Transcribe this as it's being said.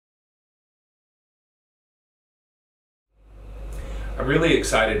I'm really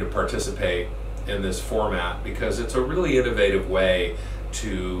excited to participate in this format because it's a really innovative way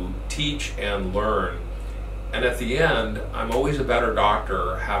to teach and learn. And at the end, I'm always a better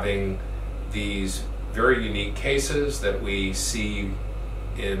doctor having these very unique cases that we see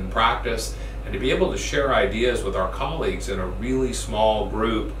in practice, and to be able to share ideas with our colleagues in a really small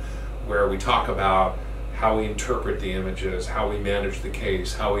group where we talk about how we interpret the images, how we manage the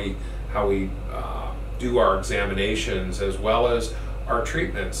case, how we do our examinations as well as our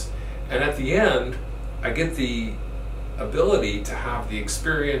treatments. And at the end, I get the ability to have the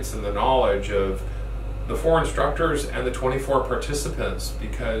experience and the knowledge of the 4 instructors and the 24 participants,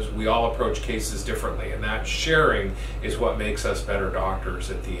 because we all approach cases differently, and that sharing is what makes us better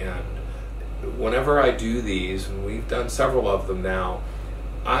doctors at the end. Whenever I do these, and we've done several of them now,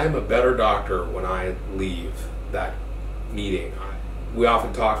 I'm a better doctor when I leave that meeting. We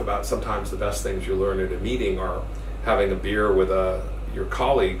often talk about sometimes the best things you learn at a meeting are having a beer with your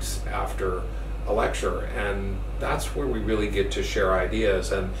colleagues after a lecture, and that's where we really get to share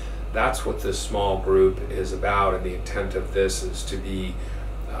ideas, and that's what this small group is about. And the intent of this is to be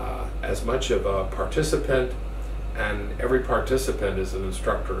as much of a participant, and every participant is an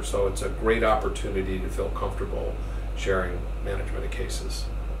instructor, so it's a great opportunity to feel comfortable sharing management of cases.